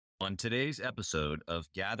On today's episode of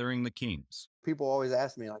Gathering the Kings. People always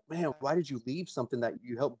ask me, like, man, why did you leave something that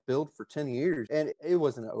you helped build for 10 years? And it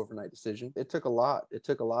wasn't an overnight decision. It took a lot. It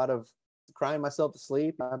took a lot of crying myself to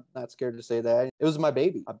sleep. I'm not scared to say that. It was my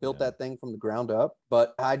baby. I built that thing from the ground up,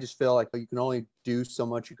 but I just feel like you can only do so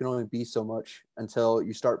much. You can only be so much until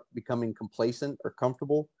you start becoming complacent or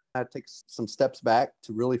comfortable. I take some steps back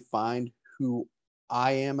to really find who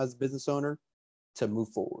I am as a business owner to move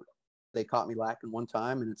forward. They caught me lacking one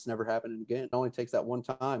time and it's never happening again. It only takes that one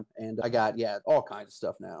time. And I got, all kinds of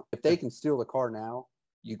stuff now. If they can steal the car now,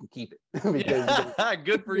 you can keep it.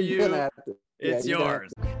 Good for you. It's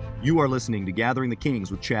yours. You are listening to Gathering the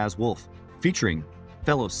Kings with Chaz Wolf, featuring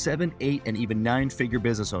fellow 7, 8, and even 9-figure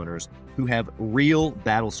business owners who have real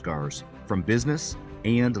battle scars from business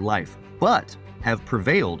and life, but have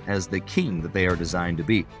prevailed as the king that they are designed to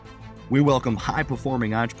be. We welcome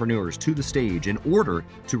high-performing entrepreneurs to the stage in order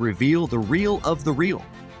to reveal the real of the real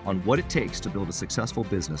on what it takes to build a successful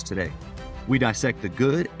business today. We dissect the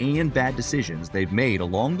good and bad decisions they've made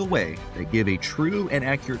along the way that give a true and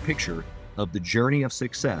accurate picture of the journey of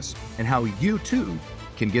success and how you too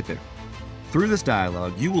can get there. Through this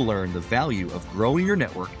dialogue, you will learn the value of growing your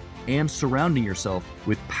network and surrounding yourself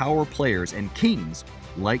with power players and kings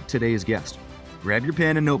like today's guest. Grab your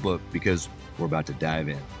pen and notebook because we're about to dive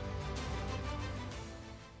in.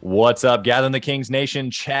 What's up, Gathering the Kings Nation?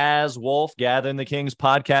 Chaz Wolf, Gathering the Kings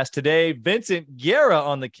podcast today. Vincent Guerra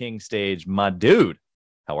on the King stage. My dude,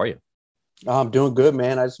 how are you? I'm doing good,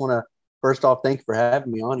 man. I just want to, first off, thank you for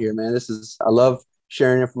having me on here, man. I love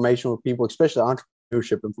sharing information with people, especially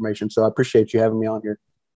entrepreneurship information. So I appreciate you having me on here.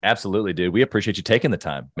 Absolutely, dude. We appreciate you taking the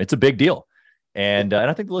time. It's a big deal. And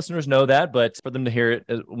I think the listeners know that, but for them to hear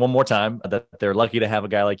it one more time, that they're lucky to have a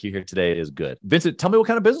guy like you here today is good. Vincent, tell me what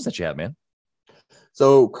kind of business that you have, man.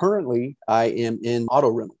 So currently I am in auto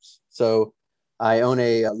rentals. So I own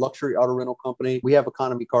a luxury auto rental company. We have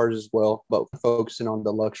economy cars as well, but focusing on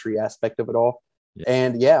the luxury aspect of it all. Yeah.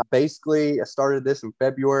 And basically I started this in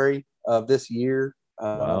February of this year.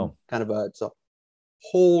 Wow. It's a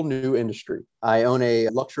whole new industry. I own a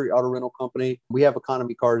luxury auto rental company. We have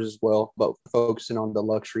economy cars as well, but focusing on the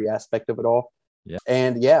luxury aspect of it all. Yeah.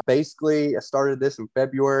 And basically I started this in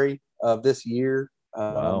February of this year.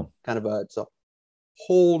 Wow. It's a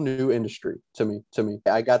whole new industry to me.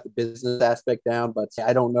 I got the business aspect down, but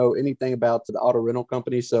I don't know anything about the auto rental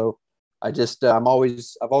company. So I just, I've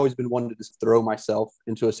always been wanting to just throw myself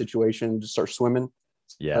into a situation, just start swimming.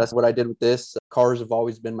 Yeah. That's what I did with this. Cars have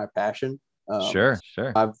always been my passion. Sure.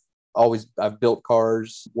 I've built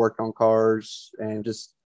cars, worked on cars, and I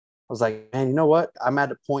was like, man, you know what? I'm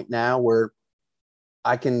at a point now where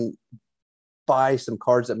I can buy some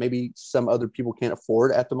cars that maybe some other people can't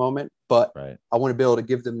afford at the moment, but I want to be able to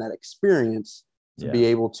give them that experience to be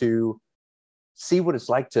able to see what it's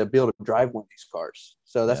like to be able to drive one of these cars.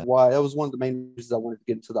 So that's why that was one of the main reasons I wanted to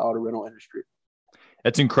get into the auto rental industry.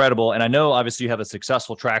 It's incredible. And I know obviously you have a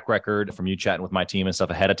successful track record from you chatting with my team and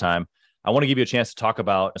stuff ahead of time. I want to give you a chance to talk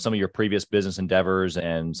about some of your previous business endeavors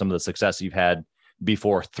and some of the success you've had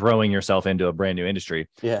before throwing yourself into a brand new industry.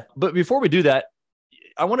 Yeah. But before we do that,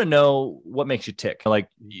 I want to know what makes you tick. Like,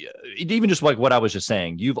 even just like what I was just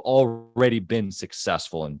saying, you've already been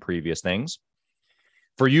successful in previous things.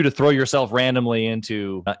 For you to throw yourself randomly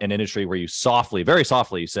into an industry where you very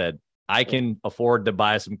softly said, I can afford to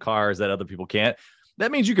buy some cars that other people can't.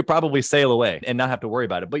 That means you could probably sail away and not have to worry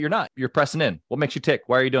about it, but you're not. You're pressing in. What makes you tick?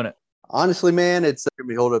 Why are you doing it? Honestly, man, let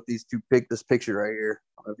me hold up this picture right here.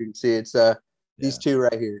 I don't know if you can see it. It's these two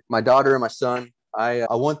right here, my daughter and my son. I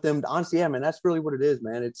want them to, honestly, man, that's really what it is,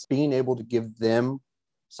 man. It's being able to give them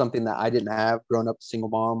something that I didn't have growing up a single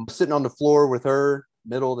mom, sitting on the floor with her,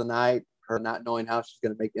 middle of the night, her not knowing how she's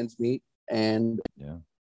going to make ends meet. And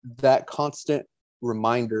that constant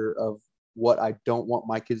reminder of what I don't want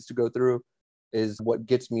my kids to go through is what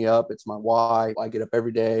gets me up. It's my why. I get up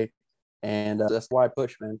every day. And that's why I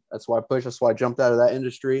push, man. That's why I push. That's why I jumped out of that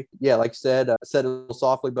industry. Yeah, like I said it a little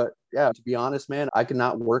softly, but to be honest, man, I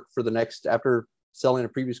cannot work for after selling a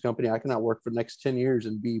previous company, I cannot work for the next 10 years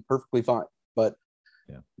and be perfectly fine. But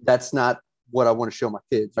that's not what I want to show my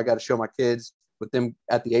kids. I got to show my kids with them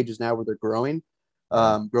at the ages now where they're growing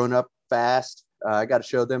up fast. I got to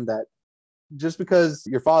show them that just because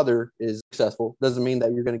your father is successful doesn't mean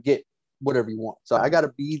that you're going to get whatever you want. So I got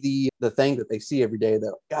to be the thing that they see every day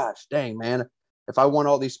that, gosh, dang, man, if I want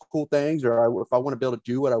all these cool things, or if I want to be able to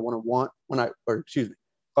do what I want if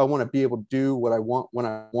I want to be able to do what I want when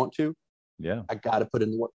I want to, I got to put in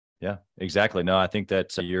the work. Yeah, exactly. No, I think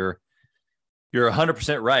that you're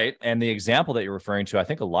 100% right. And the example that you're referring to, I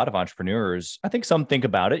think a lot of entrepreneurs, I think some think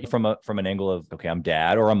about it from an angle of, okay, I'm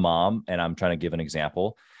dad or a mom, and I'm trying to give an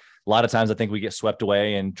example. A lot of times I think we get swept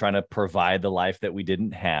away in trying to provide the life that we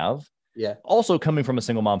didn't have. Yeah. Also, coming from a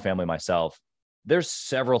single mom family myself, there's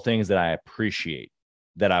several things that I appreciate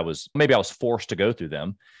that I was forced to go through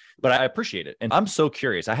them, but I appreciate it. And I'm so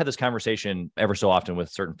curious. I had this conversation ever so often with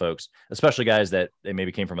certain folks, especially guys that they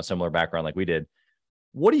maybe came from a similar background like we did.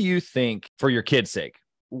 What do you think, for your kids' sake,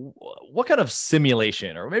 what kind of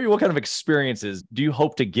simulation or maybe what kind of experiences do you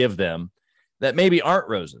hope to give them that maybe aren't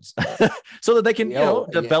roses so that they can,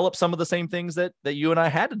 develop some of the same things that you and I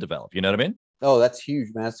had to develop? You know what I mean? Oh, that's huge,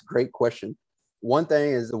 man. That's a great question. One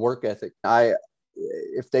thing is the work ethic.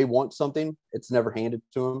 If they want something, it's never handed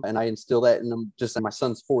to them. And I instill that in them. Just like my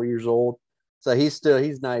son's 4 years old. So he's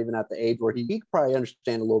not even at the age where he could probably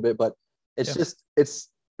understand a little bit, but it's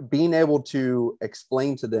being able to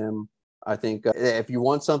explain to them. I think if you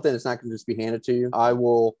want something, it's not going to just be handed to you.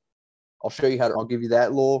 I'll show you I'll give you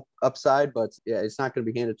that little upside, but yeah, it's not going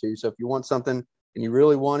to be handed to you. So if you want something and you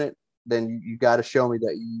really want it, then you got to show me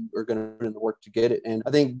that you are going to put in the work to get it. And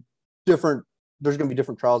I think there's going to be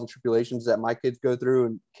different trials and tribulations that my kids go through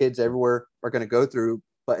and kids everywhere are going to go through.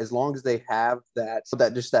 But as long as they have that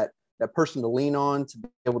person to lean on, to be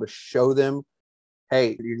able to show them,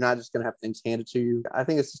 hey, you're not just going to have things handed to you. I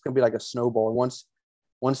think it's just going to be like a snowball.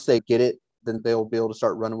 Once they get it, then they'll be able to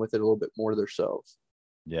start running with it a little bit more themselves.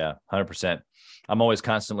 Yeah, 100%. I'm always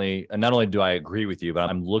constantly, and not only do I agree with you, but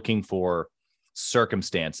I'm looking for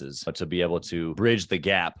circumstances to be able to bridge the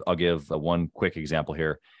gap. I'll give one quick example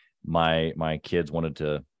here. My kids wanted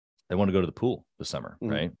to go to the pool this summer,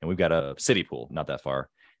 right? And we've got a city pool not that far.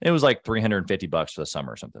 And it was like $350 for the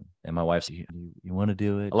summer or something. And my wife said, you want to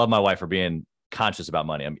do it? I love my wife for being conscious about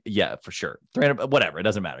money. Yeah, for sure. 300, whatever. It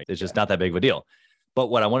doesn't matter. It's just not that big of a deal. But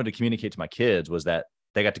what I wanted to communicate to my kids was that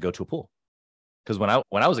they got to go to a pool. Because when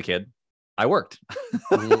I was a kid, I worked.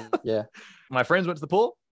 Yeah. My friends went to the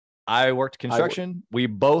pool. I worked construction. We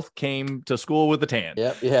both came to school with the tan.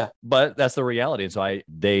 Yep. Yeah. But that's the reality. And so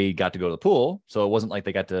they got to go to the pool. So it wasn't like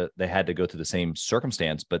they had to go through the same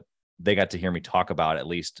circumstance, but they got to hear me talk about at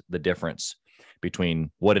least the difference between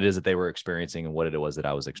what it is that they were experiencing and what it was that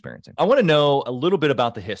I was experiencing. I want to know a little bit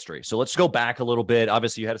about the history. So let's go back a little bit.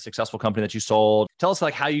 Obviously, you had a successful company that you sold. Tell us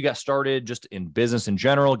like how you got started just in business in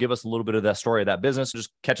general. Give us a little bit of that story of that business. Just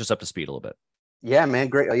catch us up to speed a little bit. Yeah, man.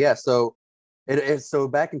 Great. Yeah. So so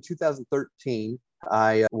back in 2013,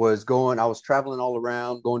 I was traveling all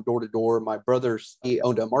around, going door to door. My he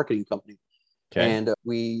owned a marketing company. Okay. And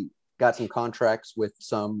we got some contracts with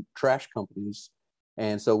some trash companies.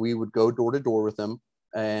 And so we would go door to door with them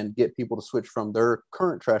and get people to switch from their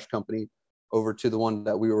current trash company over to the one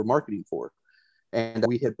that we were marketing for. And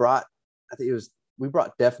we brought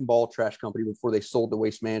Deaf and Ball Trash Company before they sold to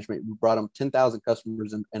Waste Management. We brought them 10,000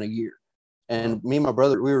 customers in a year. And me and my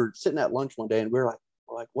brother, we were sitting at lunch one day and we're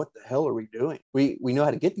like, what the hell are we doing? We know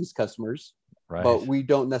how to get these customers, right, but we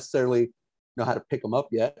don't necessarily know how to pick them up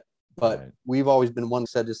yet. But we've always been one that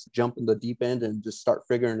said just jump in the deep end and just start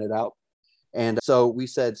figuring it out. And so we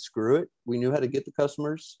said, screw it. We knew how to get the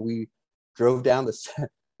customers. We drove down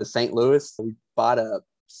to St. Louis. We bought a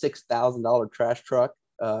 $6,000 trash truck.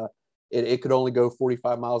 It could only go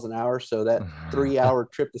 45 miles an hour. So that 3-hour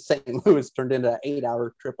trip to St. Louis turned into an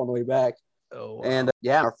 8-hour trip on the way back. Oh, wow. And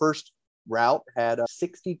our first route had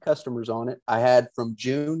 60 customers on it. I had from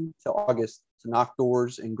June to August to knock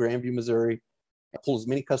doors in Grandview, Missouri. I pulled as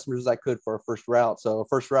many customers as I could for our first route. So our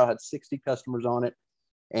first route had 60 customers on it.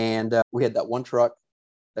 And we had that one truck.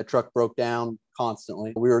 That truck broke down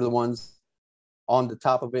constantly. We were the ones on the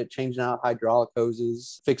top of it, changing out hydraulic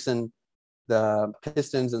hoses, fixing the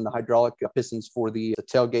pistons and the hydraulic pistons for the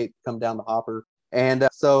tailgate to come down the hopper. And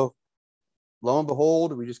so lo and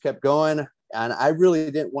behold, we just kept going. And I really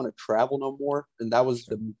didn't want to travel no more. And that was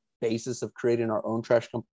the basis of creating our own trash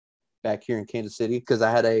company back here in Kansas City. Because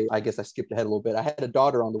I guess I skipped ahead a little bit. I had a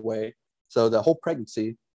daughter on the way. So the whole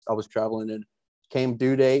pregnancy, I was traveling, and came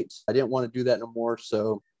due date. I didn't want to do that no more.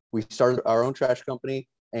 So we started our own trash company,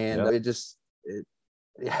 and it was.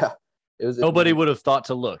 Nobody would have thought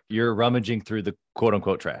to look. You're rummaging through the quote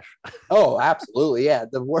unquote trash. Oh, absolutely. Yeah.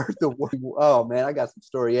 The word. Oh man, I got some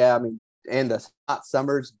story. Yeah. I mean, and the hot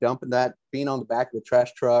summers, being on the back of the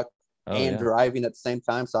trash truck driving at the same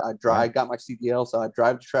time. So I got my CDL. So I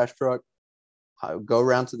drive the trash truck, I would go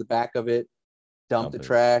around to the back of it, dump the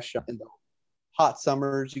trash in the hot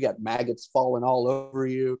summers. You got maggots falling all over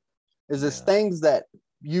you. There's just things that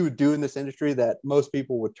you would do in this industry that most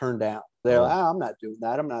people would turn down. They're like, I'm not doing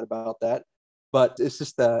that. I'm not about that. But it's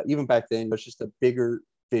just even back then, it's just a bigger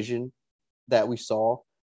vision that we saw,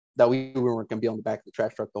 that we weren't going to be on the back of the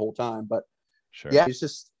trash truck the whole time. But it's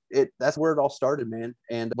just that's where it all started, man.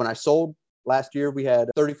 And when I sold last year, we had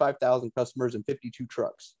 35,000 customers and 52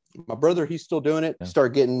 trucks. My brother, he's still doing it. Yeah.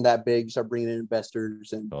 Start getting that big, start bringing in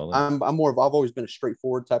investors. And Totally. I'm more of, I've always been a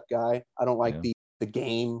straightforward type guy. I don't like the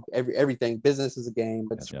game, everything. Business is a game.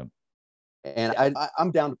 And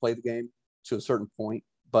I'm down to play the game to a certain point,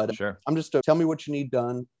 but Sure. I'm just, tell me what you need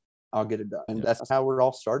done. I'll get it done. And that's how it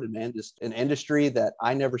all started, man. Just an industry that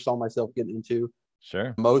I never saw myself getting into.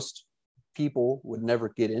 Sure. Most people would never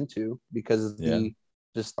get into because of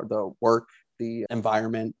just the work, the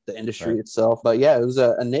environment, the industry itself. But yeah, it was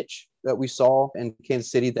a niche that we saw in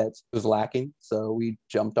Kansas City that was lacking. So we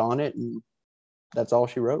jumped on it, and that's all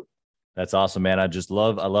she wrote. That's awesome, man. I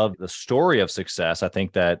love the story of success. I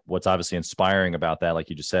think that what's obviously inspiring about that, like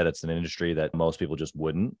you just said, it's an industry that most people just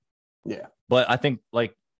wouldn't. Yeah. But I think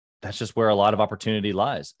like that's just where a lot of opportunity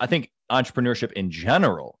lies. I think entrepreneurship in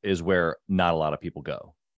general is where not a lot of people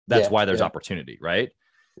go. That's why there's opportunity, right?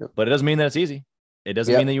 Yep. But it doesn't mean that it's easy. It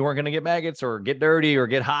doesn't mean that you weren't going to get maggots or get dirty or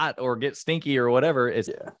get hot or get stinky or whatever. It's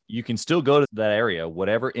you can still go to that area,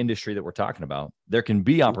 whatever industry that we're talking about. There can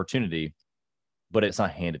be opportunity, but it's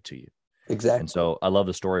not handed to you. Exactly. And so I love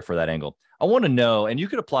the story for that angle. I want to know, and you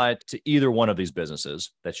could apply it to either one of these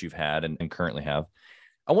businesses that you've had and currently have.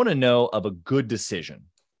 I want to know of a good decision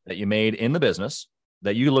that you made in the business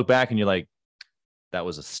that you look back and you're like, that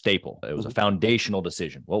was a staple. It was a foundational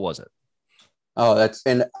decision. What was it? Oh,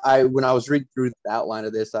 when I was reading through the outline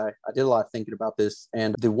of this, I did a lot of thinking about this.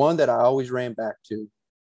 And the one that I always ran back to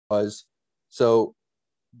was, so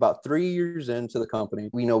about 3 years into the company,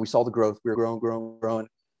 we saw the growth. We were growing.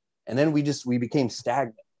 And then we became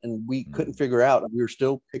stagnant, and we couldn't figure out. We were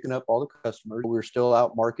still picking up all the customers. We were still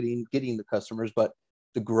out marketing, getting the customers, but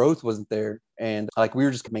the growth wasn't there. And like, we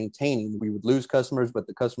were just maintaining. We would lose customers, but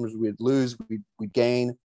the customers we'd lose, we'd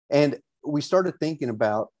gain. And we started thinking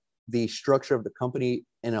about the structure of the company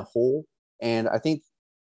in a whole. And I think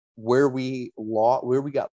where we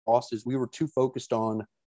got lost is we were too focused on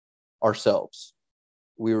ourselves.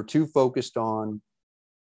 We were too focused on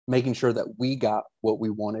making sure that we got what we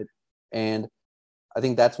wanted. And I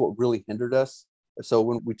think that's what really hindered us. So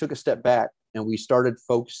when we took a step back and we started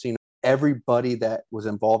focusing on everybody that was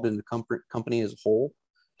involved in the company as a whole,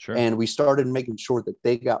 and we started making sure that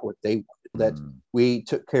they got what they wanted, that we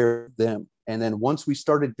took care of them. And then once we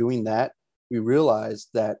started doing that, we realized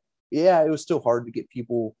that, it was still hard to get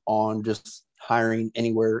people on just hiring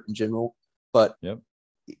anywhere in general. But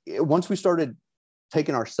once we started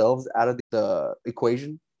taking ourselves out of the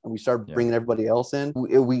equation and we started bringing everybody else in,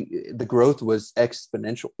 the growth was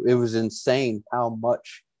exponential. It was insane how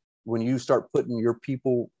much, when you start putting your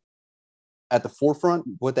people at the forefront,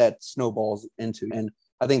 what that snowballs into. And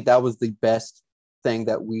I think that was the best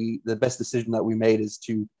decision that we made, is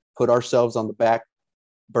to put ourselves on the back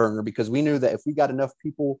burner, because we knew that if we got enough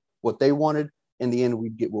people what they wanted, in the end,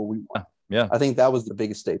 we'd get what we want. Yeah. I think that was the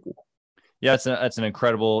biggest staple. Yeah, that's an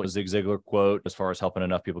incredible Zig Ziglar quote as far as helping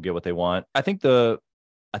enough people get what they want. I think a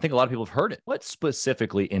lot of people have heard it. What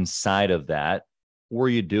specifically inside of that were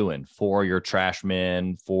you doing for your trash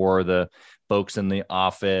men, for the folks in the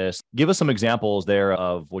office? Give us some examples there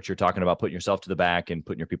of what you're talking about, putting yourself to the back and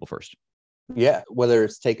putting your people first. Yeah, whether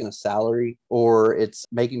it's taking a salary or it's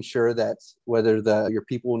making sure that whether your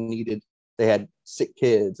people they had sick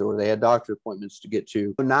kids or they had doctor appointments to get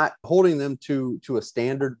to, not holding them to a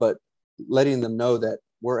standard, but letting them know that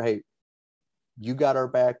hey, you got our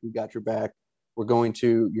back, we got your back.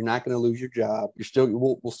 You're not going to lose your job.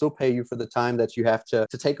 We'll still pay you for the time that you have to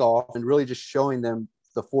take off, and really just showing them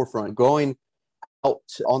the forefront, going out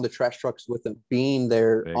on the trash trucks with them, being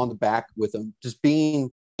there on the back with them, just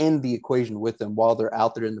being in the equation with them while they're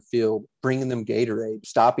out there in the field, bringing them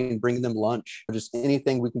Gatorade, bringing them lunch, just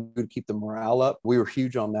anything we can do to keep the morale up. We were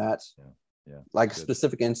huge on that. Yeah. Like a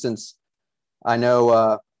specific instance, I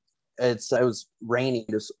know it was raining,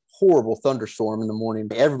 this horrible thunderstorm in the morning.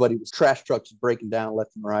 Trash trucks breaking down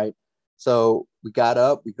left and right. So we got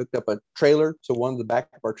up, we hooked up a trailer to one of the back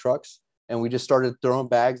of our trucks, and we just started throwing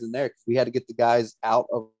bags in there because we had to get the guys out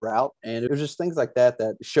of route. And it was just things like that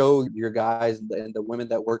show your guys and the women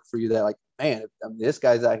that work for you that, like, man, this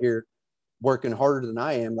guy's out here working harder than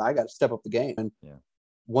I am. I got to step up the game. And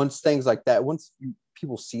once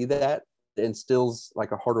people see that, it instills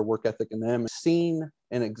like a harder work ethic in them. Seeing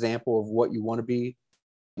an example of what you want to be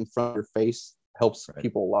in front of your face helps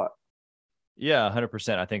people a lot. Yeah,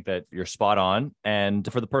 100%. I think that you're spot on. And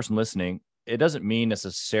for the person listening, it doesn't mean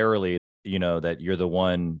necessarily, that you're the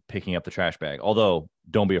one picking up the trash bag. Although,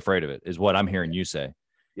 don't be afraid of it, is what I'm hearing you say.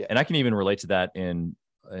 Yeah. And I can even relate to that in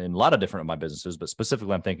a lot of different of my businesses, but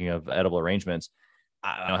specifically I'm thinking of edible arrangements.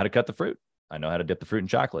 I know how to cut the fruit. I know how to dip the fruit in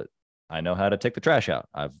chocolate. I know how to take the trash out.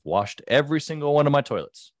 I've washed every single one of my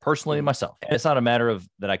toilets personally myself. And it's not a matter of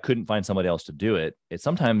that I couldn't find somebody else to do it. It's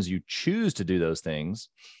sometimes you choose to do those things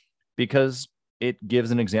because it gives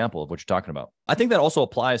an example of what you're talking about. I think that also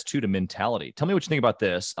applies to mentality. Tell me what you think about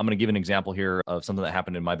this. I'm going to give an example here of something that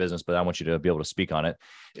happened in my business, but I want you to be able to speak on it.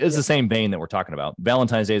 It's the same vein that we're talking about.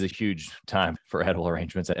 Valentine's Day is a huge time for edible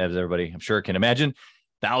arrangements, as everybody I'm sure can imagine.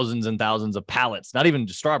 Thousands and thousands of pallets, not even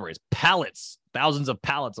just strawberries, pallets, thousands of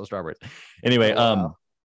pallets of strawberries. Anyway,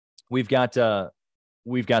 we've got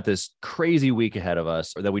this crazy week ahead of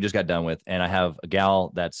us that we just got done with. And I have a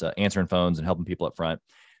gal that's answering phones and helping people up front.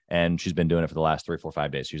 And she's been doing it for the last 3, 4,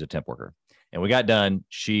 5 days. She's a temp worker. And we got done.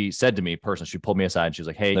 She said to me personally, she pulled me aside and she was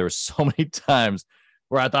like, hey, there were so many times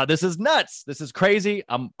where I thought, this is nuts. This is crazy.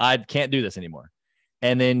 I can't do this anymore.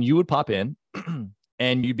 And then you would pop in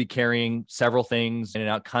and you'd be carrying several things in and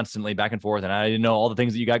out constantly back and forth. And I didn't know all the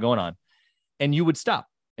things that you got going on. And you would stop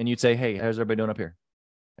and you'd say, hey, how's everybody doing up here?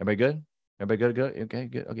 Everybody good? Everybody good? Good. Okay,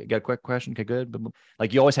 good. Okay. Got a quick question. Okay, good.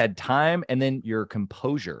 Like you always had time and then your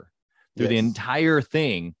composure through the entire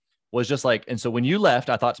thing was just like, and so when you left,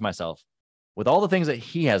 I thought to myself, with all the things that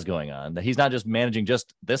he has going on, that he's not just managing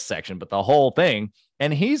just this section, but the whole thing,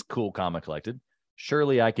 and he's cool, calm, and collected,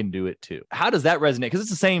 surely I can do it too. How does that resonate? Because it's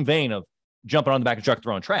the same vein of jumping on the back of the truck,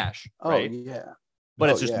 throwing trash, right? Yeah. But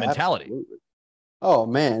it's just a mentality. Absolutely. Oh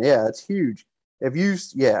man, yeah, it's huge. If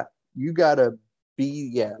you gotta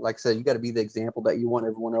be, like I said, you gotta be the example that you want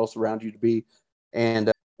everyone else around you to be.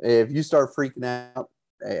 And if you start freaking out,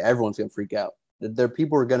 everyone's gonna freak out. There,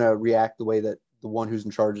 people are going to react the way that the one who's in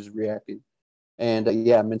charge is reacting. And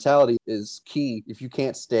mentality is key. If you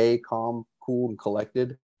can't stay calm, cool, and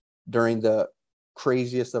collected during the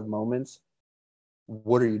craziest of moments,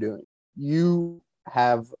 what are you doing? You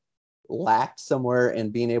have lacked somewhere in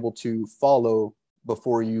being able to follow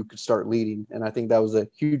before you could start leading. And I think that was the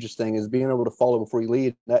hugest thing, is being able to follow before you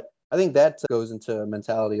lead. I think that goes into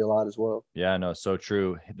mentality a lot as well. Yeah, no, so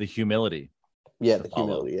true. The humility. Yeah, the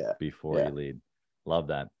humility. Yeah. Before you lead. Love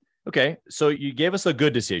that. Okay. So you gave us a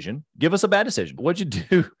good decision. Give us a bad decision. What'd you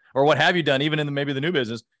do? Or what have you done, even in maybe the new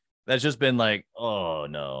business, that's just been like, oh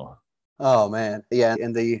no. Oh man. Yeah.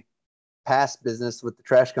 In the past business with the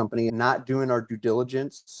trash company, not doing our due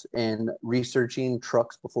diligence and researching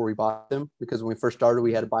trucks before we bought them. Because when we first started,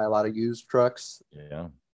 we had to buy a lot of used trucks. Yeah.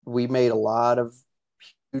 We made a lot of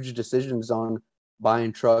huge decisions on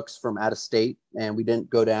buying trucks from out of state, and we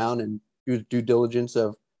didn't go down and do due diligence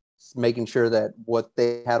of making sure that what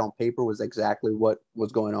they had on paper was exactly what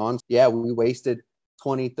was going on. Yeah, we wasted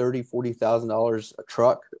 $20,000, $30,000, $40,000 a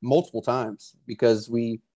truck multiple times because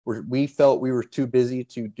we felt we were too busy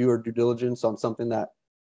to do our due diligence on something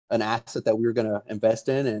an asset that we were going to invest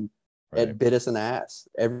in, and it bit us in the ass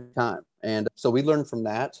every time. And so we learned from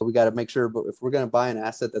that. So we got to make sure, but if we're going to buy an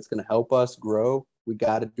asset that's going to help us grow, we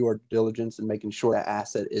got to do our due diligence and making sure that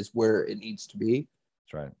asset is where it needs to be.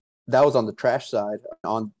 That's right. That was on the trash side.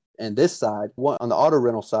 And this side, on the auto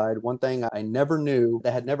rental side, one thing I never knew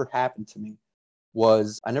that had never happened to me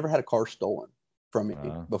was I never had a car stolen from me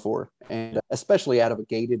before, and especially out of a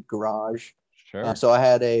gated garage. Sure. So I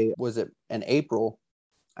had in April,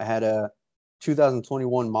 I had a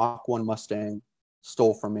 2021 Mach 1 Mustang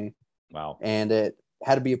stole from me. Wow. And it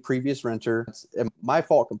had to be a previous renter. It's my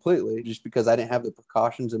fault completely, just because I didn't have the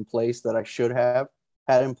precautions in place that I should have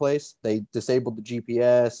had in place. They disabled the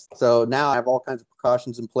GPS. So now I have all kinds of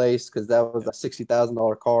precautions in place, because that was a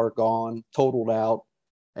 $60,000 car gone, totaled out.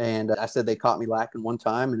 And I said they caught me lacking one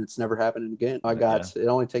time, and it's never happening again. It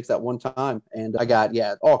only takes that one time. And I got,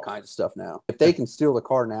 all kinds of stuff now. If they can steal the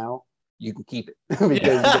car now, you can keep it.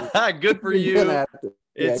 Because good for you.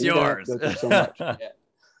 It's yours. So much.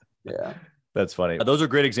 Yeah. That's funny. Those are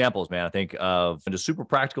great examples, man. I think of just super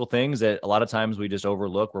practical things that a lot of times we just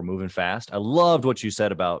overlook. We're moving fast. I loved what you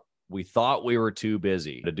said about we thought we were too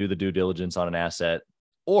busy to do the due diligence on an asset,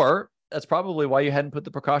 or that's probably why you hadn't put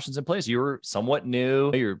the precautions in place. You were somewhat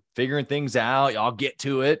new. You're figuring things out. I'll get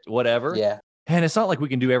to it, whatever. Yeah. And it's not like we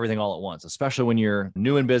can do everything all at once, especially when you're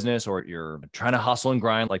new in business or you're trying to hustle and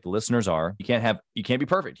grind like the listeners are. You can't be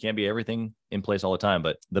perfect. You can't be everything in place all the time.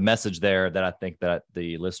 But the message there that I think that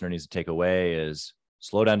the listener needs to take away is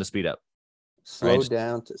slow down to speed up. Slow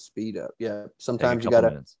down to speed up. Yeah. Sometimes you got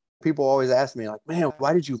to, people always ask me like, man,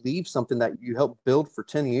 why did you leave something that you helped build for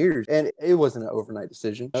 10 years? And it wasn't an overnight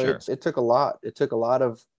decision. Sure. It took a lot. It took a lot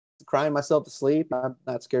of crying myself to sleep. I'm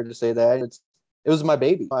not scared to say that. It was my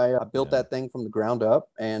baby. I built that thing from the ground up.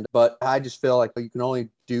 But I just feel like you can only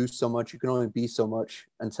do so much. You can only be so much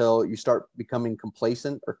until you start becoming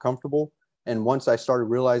complacent or comfortable. And once I started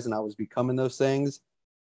realizing I was becoming those things,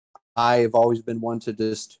 I've always been one to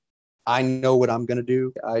just I know what I'm going to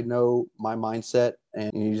do. I know my mindset,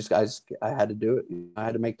 and I had to do it. I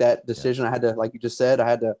had to make that decision. I had to, like you just said, I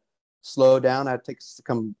had to slow down. I had to take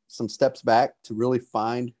some steps back to really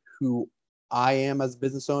find who I am as a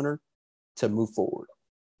business owner to move forward.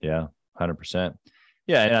 Yeah, 100%.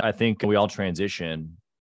 Yeah, and I think we all transition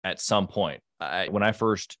at some point. When I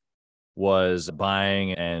first was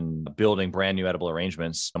buying and building brand new edible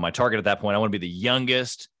arrangements, my target at that point, I want to be the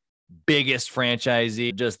youngest, biggest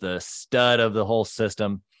franchisee, just the stud of the whole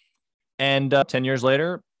system. And 10 years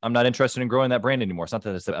later, I'm not interested in growing that brand anymore. It's not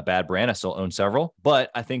that it's a bad brand. I still own several,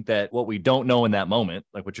 but I think that what we don't know in that moment,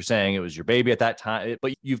 like what you're saying, it was your baby at that time,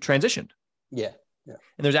 but you've transitioned. Yeah. Yeah.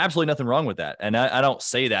 And there's absolutely nothing wrong with that. And I don't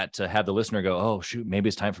say that to have the listener go, oh, shoot, maybe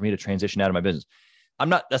it's time for me to transition out of my business.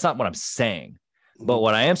 That's not what I'm saying. But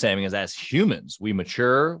what I am saying is, as humans, we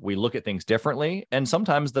mature, we look at things differently. And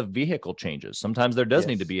sometimes the vehicle changes. Sometimes there does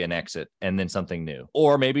need to be an exit and then something new.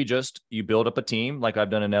 Or maybe just you build up a team like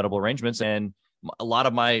I've done in edible arrangements, and a lot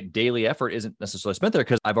of my daily effort isn't necessarily spent there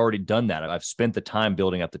because I've already done that. I've spent the time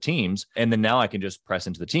building up the teams, and then now I can just press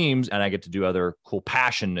into the teams and I get to do other cool,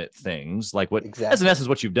 passionate things like what, that's in essence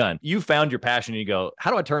what you've done. You found your passion and you go, how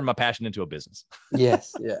do I turn my passion into a business?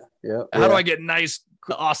 Yes. Yeah. Yeah. How do I get nice,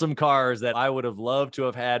 awesome cars that I would have loved to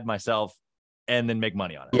have had myself and then make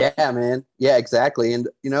money on it? Yeah, man. Yeah, exactly. And,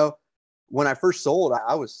 when I first sold,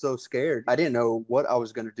 I was so scared. I didn't know what I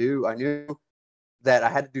was going to do. I knew that I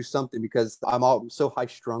had to do something because I'm so high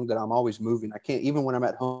strung that I'm always moving. I can't, even when I'm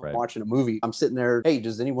at home watching a movie, I'm sitting there. Hey,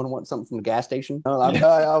 does anyone want something from the gas station?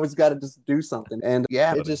 I always got to just do something. And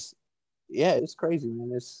it's crazy,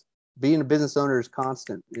 man. Being a business owner is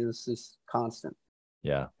constant. It's just constant.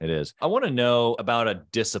 Yeah, it is. I want to know about a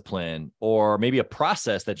discipline or maybe a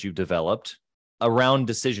process that you've developed around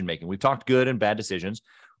decision making. We've talked good and bad decisions.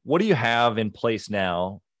 What do you have in place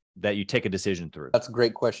now that you take a decision through? That's a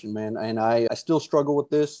great question, man. And I still struggle with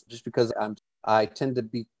this just because I tend to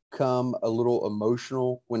become a little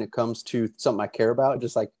emotional when it comes to something I care about,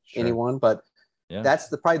 just like anyone. But that's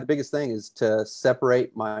probably the biggest thing, is to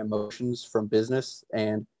separate my emotions from business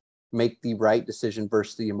and make the right decision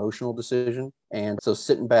versus the emotional decision. And so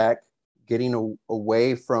sitting back, getting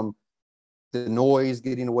away from the noise,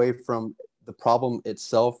 getting away from the problem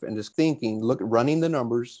itself, and just running the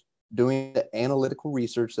numbers, doing the analytical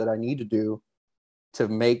research that I need to do to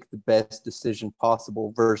make the best decision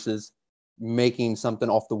possible versus making something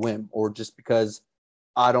off the whim, or just because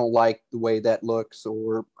I don't like the way that looks,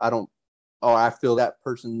 or I feel that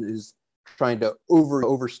person is trying to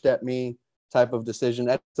overstep me type of decision.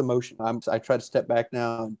 That's emotion. I try to step back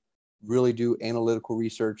now and really do analytical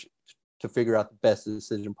research to figure out the best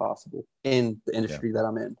decision possible in the industry that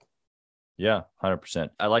I'm in. Yeah, 100%.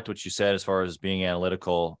 I liked what you said as far as being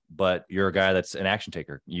analytical, but you're a guy that's an action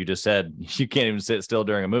taker. You just said you can't even sit still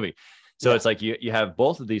during a movie. So it's like you have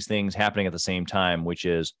both of these things happening at the same time, which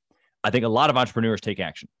is, I think a lot of entrepreneurs take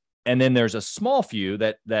action. And then there's a small few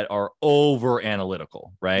that are over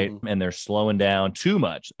analytical, right? Mm-hmm. And they're slowing down too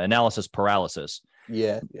much. Analysis paralysis.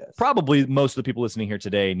 Yeah. Yes. Probably most of the people listening here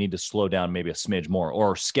today need to slow down maybe a smidge more,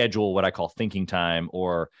 or schedule what I call thinking time,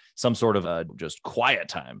 or some sort of just quiet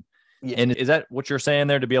time. Yeah. And is that what you're saying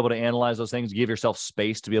there, to be able to analyze those things, give yourself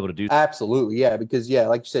space to be able to do? Absolutely. Yeah. Because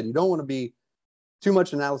like you said, you don't want to be too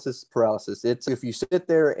much analysis paralysis. It's, if you sit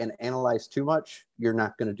there and analyze too much, you're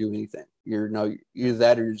not going to do anything. Either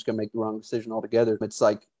that or you're just going to make the wrong decision altogether. It's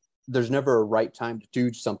like, there's never a right time to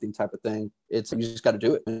do something type of thing. You just got to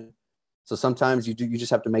do it. So sometimes you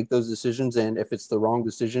just have to make those decisions. And if it's the wrong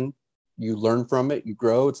decision, you learn from it, you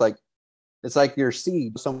grow. It's like your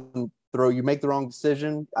seed. You make the wrong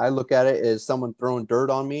decision. I look at it as someone throwing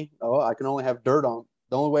dirt on me. Oh, I can only have dirt on.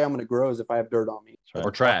 The only way I'm going to grow is if I have dirt on me. Right.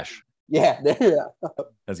 Or trash. Yeah.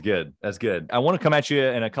 That's good. I want to come at you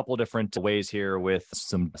in a couple of different ways here with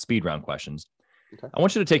some speed round questions. Okay. I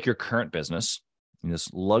want you to take your current business,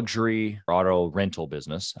 this luxury auto rental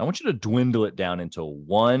business. I want you to dwindle it down into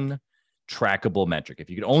one trackable metric. If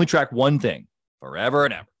you could only track one thing forever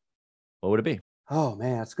and ever, what would it be? Oh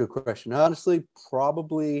man, that's a good question. Honestly,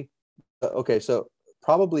 probably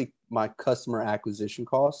my customer acquisition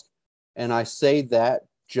cost. And I say that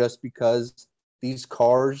just because these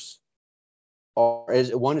cars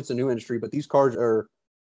it's a new industry, but these cars are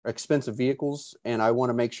expensive vehicles. And I want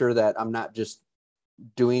to make sure that I'm not just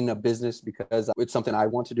doing a business because it's something I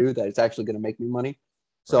want to do, that it's actually going to make me money.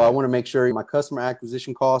 So right. I want to make sure my customer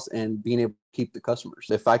acquisition costs and being able to keep the customers.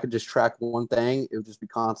 If I could just track one thing, it would just be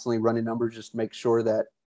constantly running numbers, just to make sure that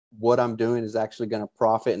what I'm doing is actually going to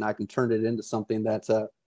profit, and I can turn it into something that's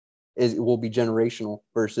it will be generational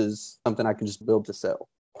versus something I can just build to sell.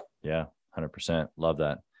 Yeah, 100%. Love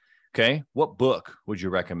that. Okay. What book would you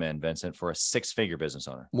recommend, Vincent, for a 6-figure business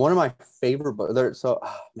owner? One of my favorite books there. So,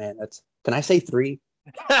 man, can I say three?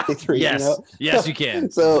 Say three, Yes. Yes, you can.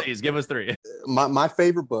 So please give us 3. my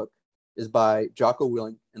favorite book is by Jocko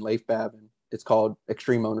Willing and Leif Babin. It's called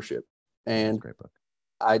Extreme Ownership. And That's a great book.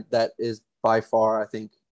 that is by far, I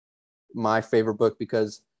think, my favorite book,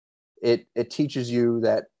 because it teaches you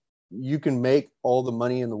that you can make all the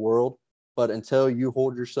money in the world, but until you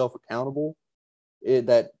hold yourself accountable,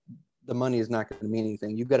 that the money is not going to mean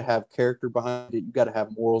anything. You've got to have character behind it. You've got to have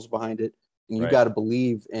morals behind it. And you got to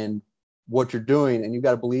believe in what you're doing. And you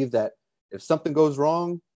got to believe that if something goes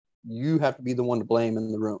wrong, you have to be the one to blame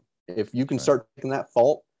in the room. If you can start taking that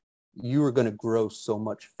fault, you are going to grow so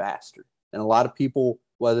much faster. And a lot of people,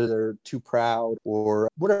 whether they're too proud or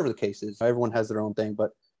whatever the case is, everyone has their own thing.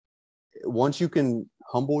 But once you can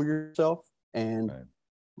humble yourself and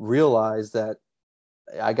realize that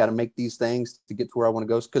I got to make these things to get to where I want to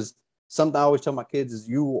go. Because something I always tell my kids is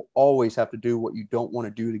you will always have to do what you don't want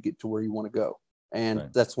to do to get to where you want to go. And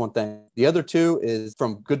that's one thing. The other two is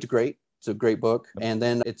From Good to Great. It's a great book. And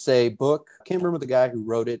then it's a book. I can't remember the guy who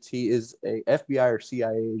wrote it. He is a FBI or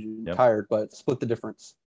CIA agent, retired, but Split the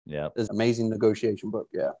Difference. Yeah. It's an amazing negotiation book.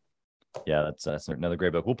 Yeah. Yeah, that's another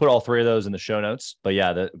great book. We'll put all 3 of those in the show notes. But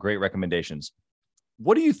yeah, the great recommendations.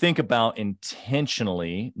 What do you think about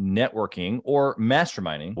intentionally networking or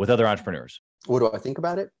masterminding with other entrepreneurs? What do I think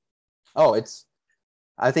about it?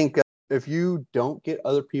 I think if you don't get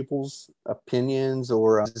other people's opinions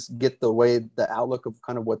or just get the outlook of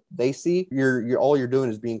kind of what they see, you're all you're doing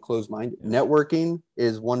is being closed-minded. Networking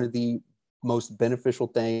is one of the most beneficial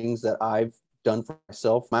things that I've done for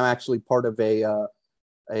myself. I'm actually part of a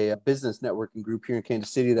business networking group here in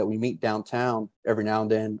Kansas City that we meet downtown every now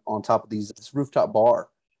and then on top of this rooftop bar.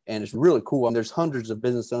 And it's really cool. And there's hundreds of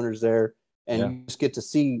business owners there. And you just get to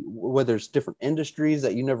see whether it's different industries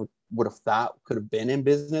that you never would have thought could have been in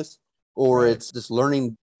business, or it's just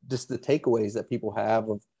learning just the takeaways that people have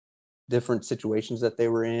of different situations that they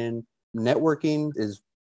were in. Networking is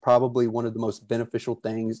probably one of the most beneficial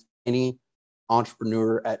things any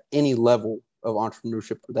entrepreneur at any level of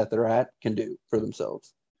entrepreneurship that they're at can do for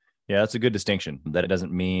themselves. Yeah, that's a good distinction. That it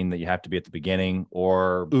doesn't mean that you have to be at the beginning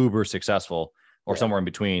or uber successful or somewhere in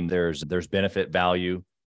between. There's benefit value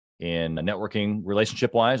in networking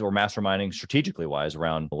relationship wise or masterminding strategically wise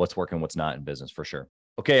around what's working, what's not in business for sure.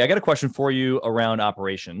 Okay, I got a question for you around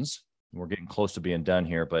operations. We're getting close to being done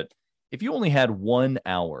here, but if you only had 1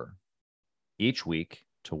 hour each week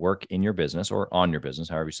to work in your business or on your business,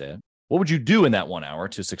 however you say it, what would you do in that 1 hour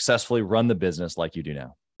to successfully run the business like you do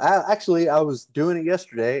now? I was doing it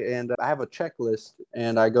yesterday, and I have a checklist,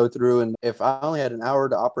 and I go through, and if I only had an hour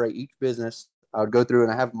to operate each business, I would go through,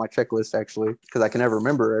 and I have my checklist actually, because I can never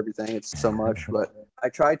remember everything. It's so much, but I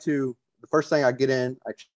try to, the first thing I get in,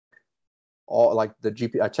 I check all like the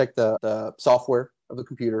I check the software of the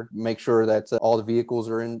computer, make sure that all the vehicles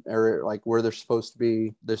are in or like where they're supposed to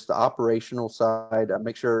be. There's the operational side. I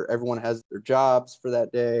make sure everyone has their jobs for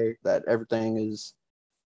that day, that everything is,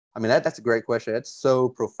 I mean, that's a great question. It's so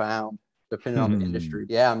profound depending on the industry.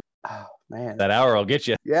 Yeah. Oh, man. That hour will get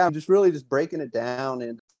you. Yeah. I'm just really just breaking it down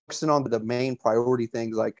and focusing on the main priority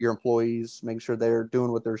things like your employees, making sure they're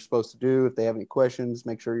doing what they're supposed to do. If they have any questions,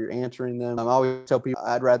 make sure you're answering them. I always tell people,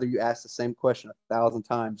 I'd rather you ask the same question 1,000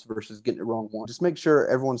 times versus getting it wrong once. Just make sure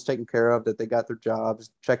everyone's taken care of, that they got their jobs,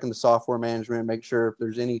 checking the software management, make sure if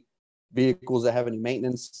there's any vehicles that have any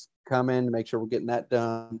maintenance come in, make sure we're getting that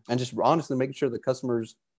done. And just honestly making sure the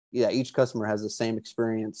customers, each customer has the same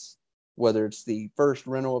experience, whether it's the first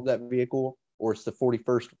rental of that vehicle or it's the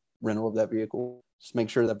 41st rental of that vehicle. Just make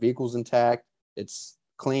sure that vehicle's intact, it's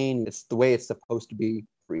clean, it's the way it's supposed to be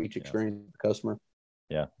for each experience of the customer.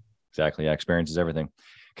 Yeah, exactly. Yeah, experience is everything.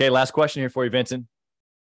 Okay, last question here for you, Vincent.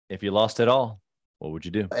 If you lost it all, what would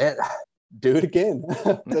you do? Do it again.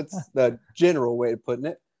 That's the general way of putting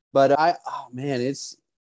it. But I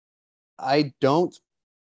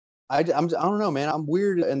don't know, man. I'm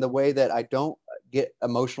weird in the way that I don't get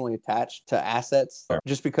emotionally attached to assets,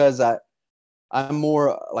 just because I'm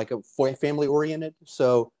more like a family oriented.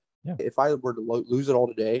 So if I were to lose it all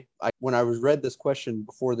today, when I read this question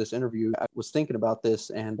before this interview, I was thinking about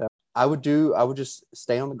this, and I would just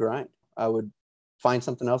stay on the grind. I would find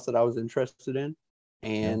something else that I was interested in,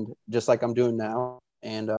 and just like I'm doing now,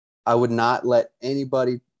 and I would not let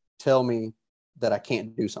anybody tell me that I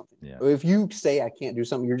can't do something. If you say I can't do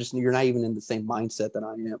something, you're not even in the same mindset that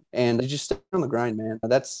I am. And you just stay on the grind, man.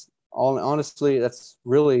 That's all. Honestly, that's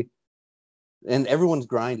really, and everyone's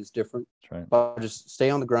grind is different. That's right. But just stay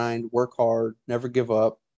on the grind, work hard, never give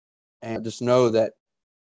up, and just know that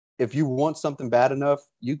if you want something bad enough,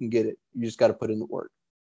 you can get it. You just got to put in the work.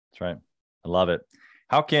 That's right. I love it.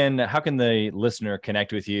 How can the listener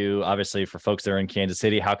connect with you? Obviously, for folks that are in Kansas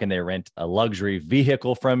City, how can they rent a luxury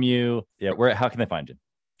vehicle from you? Yeah, how can they find you?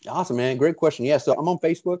 Awesome, man. Great question. Yeah, so I'm on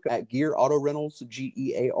Facebook at Gear Auto Rentals,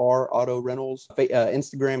 GEAR Auto Rentals.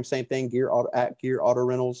 Instagram, same thing, Gear Auto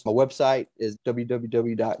Rentals. My website is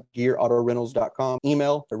www.gearautorentals.com.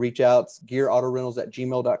 Email to reach out,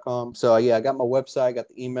 gearautorentals@gmail.com. So yeah, I got my website, got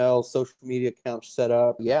the email, social media accounts set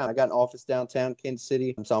up. Yeah, I got an office downtown Kansas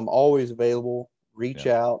City, so I'm always available. Reach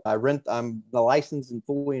out. I'm licensed and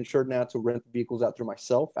fully insured now to rent the vehicles out through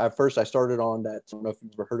myself. At first, I started on that. I don't know if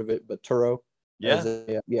you've ever heard of it, but Turo. As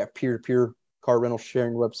a peer-to-peer car rental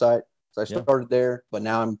sharing website. So I started there, but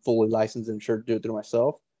now I'm fully licensed and insured to do it through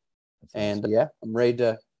myself. That's and awesome. I'm ready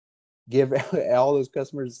to give all those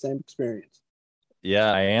customers the same experience.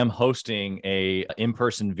 Yeah, I am hosting a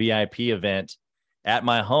in-person VIP event at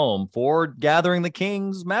my home for Gathering the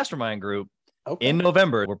Kings Mastermind Group in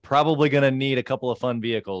November. We're probably going to need a couple of fun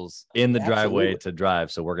vehicles in the driveway to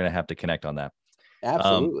drive. So we're going to have to connect on that.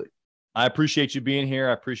 Absolutely. I appreciate you being here.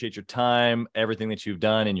 I appreciate your time, everything that you've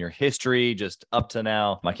done in your history, just up to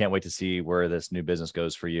now. I can't wait to see where this new business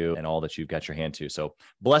goes for you and all that you've got your hand to. So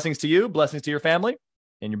blessings to you, blessings to your family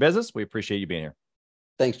and your business. We appreciate you being here.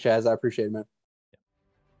 Thanks, Chaz. I appreciate it, man.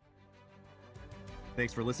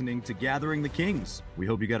 Thanks for listening to Gathering the Kings. We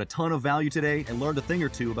hope you got a ton of value today and learned a thing or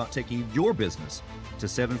two about taking your business to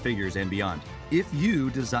 7 figures and beyond. If you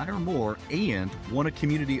desire more and want a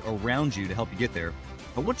community around you to help you get there,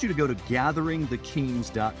 I want you to go to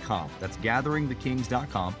gatheringthekings.com. That's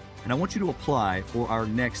gatheringthekings.com. And I want you to apply for our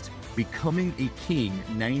next Becoming a King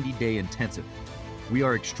 90-day intensive. We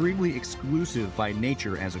are extremely exclusive by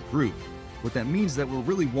nature as a group. What that means is that we're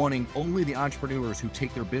really wanting only the entrepreneurs who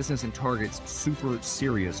take their business and targets super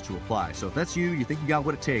serious to apply. So if that's you, you think you got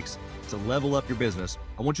what it takes to level up your business,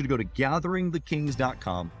 I want you to go to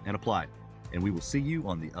gatheringthekings.com and apply. And we will see you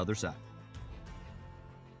on the other side.